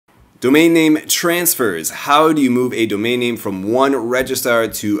Domain name transfers. How do you move a domain name from one registrar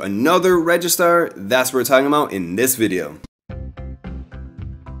to another registrar? That's what we're talking about in this video.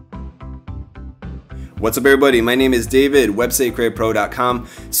 What's up everybody, my name is David, websitecreatorpro.com.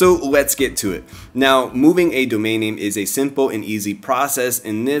 So let's get to it. Now, moving a domain name is a simple and easy process.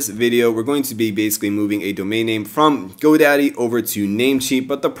 In this video, we're going to be basically moving a domain name from GoDaddy over to Namecheap,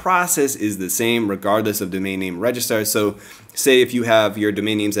 but the process is the same regardless of domain name registrar. So say if you have your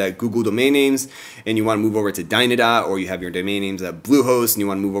domain names at Google Domain Names and you want to move over to Dynadot, or you have your domain names at Bluehost and you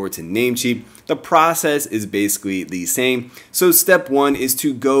want to move over to Namecheap, the process is basically the same. So step one is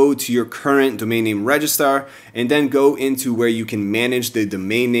to go to your current domain name registrar and then go into where you can manage the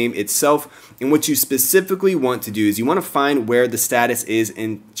domain name itself. And what you specifically want to do is you want to find where the status is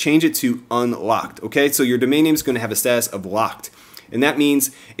and change it to unlocked. Okay, so your domain name is going to have a status of locked, and that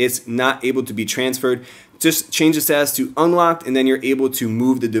means it's not able to be transferred. Just change the status to unlocked, and then you're able to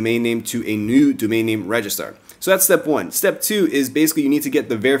move the domain name to a new domain name registrar. So that's step one. Step two is basically you need to get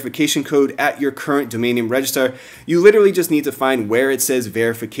the verification code at your current domain name registrar. You literally just need to find where it says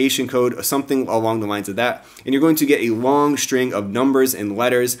verification code or something along the lines of that. And you're going to get a long string of numbers and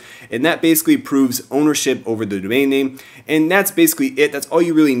letters. And that basically proves ownership over the domain name. And that's basically it. That's all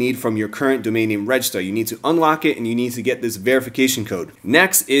you really need from your current domain name registrar. You need to unlock it and you need to get this verification code.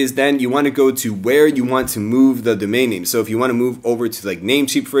 Next is then you want to go to where you want to move the domain name. So if you want to move over to like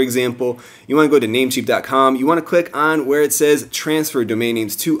Namecheap, for example, you want to go to namecheap.com. You want to click on where it says transfer domain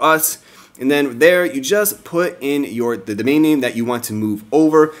names to us, and then there you just put in the domain name that you want to move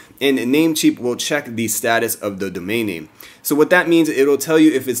over, and Namecheap will check the status of the domain name. So what that means, it'll tell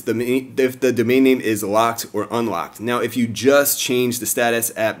you if the domain name is locked or unlocked. Now, if you just change the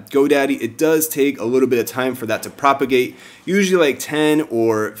status at GoDaddy, it does take a little bit of time for that to propagate, usually like 10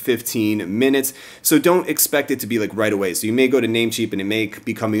 or 15 minutes. So don't expect it to be like right away. So you may go to Namecheap and it may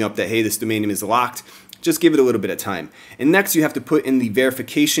be coming up that, hey, this domain name is locked. Just give it a little bit of time. And next you have to put in the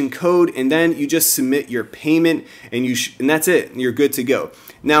verification code, and then you just submit your payment, and that's it. You're good to go.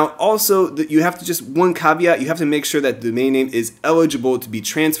 Now also you have to just one caveat, you have to make sure that the domain name is eligible to be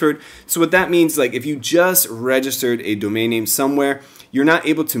transferred. So what that means, like if you just registered a domain name somewhere, you're not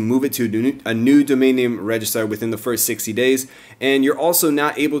able to move it to a new domain name registrar within the first 60 days. And you're also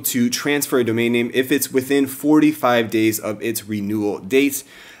not able to transfer a domain name if it's within 45 days of its renewal date.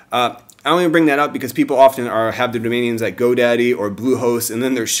 I only bring that up because people often have their domain names at GoDaddy or Bluehost, and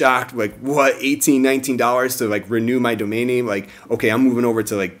then they're shocked, like, what, $18, $19 to like renew my domain name? Like, okay, I'm moving over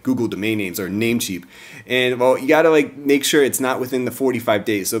to like Google Domain Names or Namecheap. And well, you gotta like make sure it's not within the 45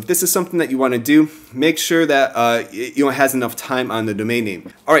 days. So if this is something that you wanna do, make sure that it has enough time on the domain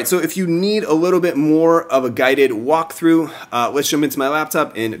name. All right, so if you need a little bit more of a guided walkthrough, let's jump into my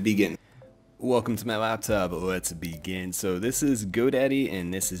laptop and begin. Welcome to my laptop. Let's begin. So this is GoDaddy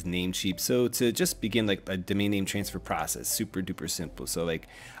and this is Namecheap. So to just begin like a domain name transfer process, super duper simple. So like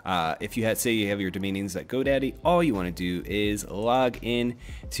if you say you have your domain names at GoDaddy, all you want to do is log in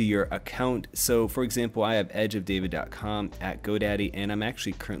to your account. So for example, I have edgeofdavid.com at GoDaddy, and I'm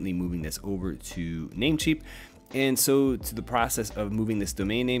actually currently moving this over to Namecheap. And so to the process of moving this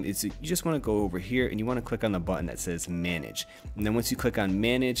domain name is you just want to go over here and you want to click on the button that says manage. And then once you click on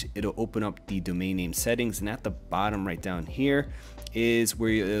manage, it'll open up the domain name settings, and at the bottom right down here is where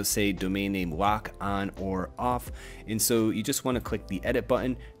it'll say domain name lock on or off. And so you just want to click the edit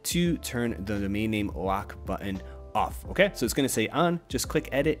button to turn the domain name lock button off. Okay, so it's going to say on, just click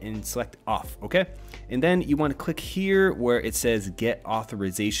edit and select off. Okay, and then you want to click here where it says get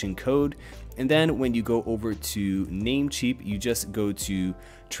authorization code, and then when you go over to Namecheap, you just go to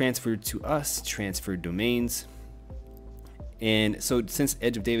transfer to us, transfer domains. And so since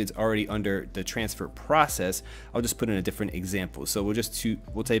Edge of David's already under the transfer process, I'll just put in a different example. So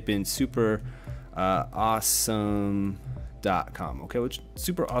we'll type in super awesome.com. Okay,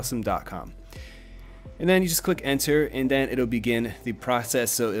 superawesome.com. And then you just click enter, and then it'll begin the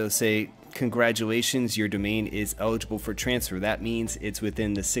process. So it'll say, congratulations, your domain is eligible for transfer. That means it's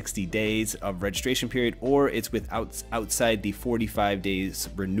within the 60 days of registration period, or it's outside the 45 days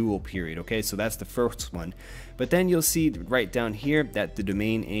renewal period. Okay, so that's the first one. But then you'll see right down here that the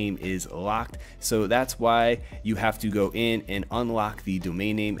domain name is locked. So that's why you have to go in and unlock the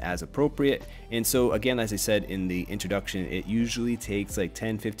domain name as appropriate. And so again, as I said in the introduction, it usually takes like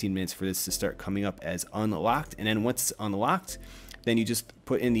 10-15 minutes for this to start coming up as unlocked. And then once it's unlocked, then you just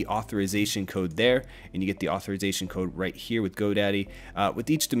put in the authorization code there, and you get the authorization code right here with GoDaddy. With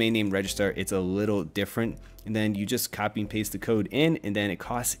each domain name registrar, it's a little different, and then you just copy and paste the code in, and then it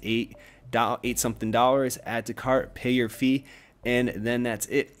costs $8 something, add to cart, pay your fee, and then that's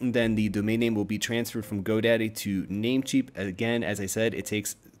it. And then the domain name will be transferred from GoDaddy to Namecheap. Again, as I said, it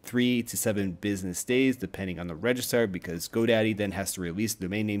takes 3 to 7 business days, depending on the registrar, because GoDaddy then has to release the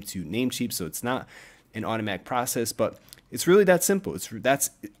domain name to Namecheap, so it's not an automatic process. But it's really that simple. That's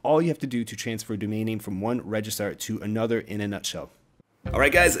all you have to do to transfer a domain name from one registrar to another in a nutshell.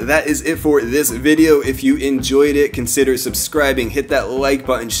 Alright guys, that is it for this video. If you enjoyed it, consider subscribing, hit that like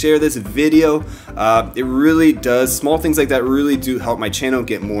button, share this video. It really does, small things like that really do help my channel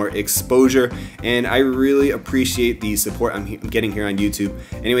get more exposure, and I really appreciate the support I'm getting here on YouTube.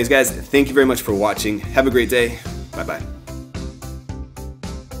 Anyways guys, thank you very much for watching. Have a great day. Bye bye.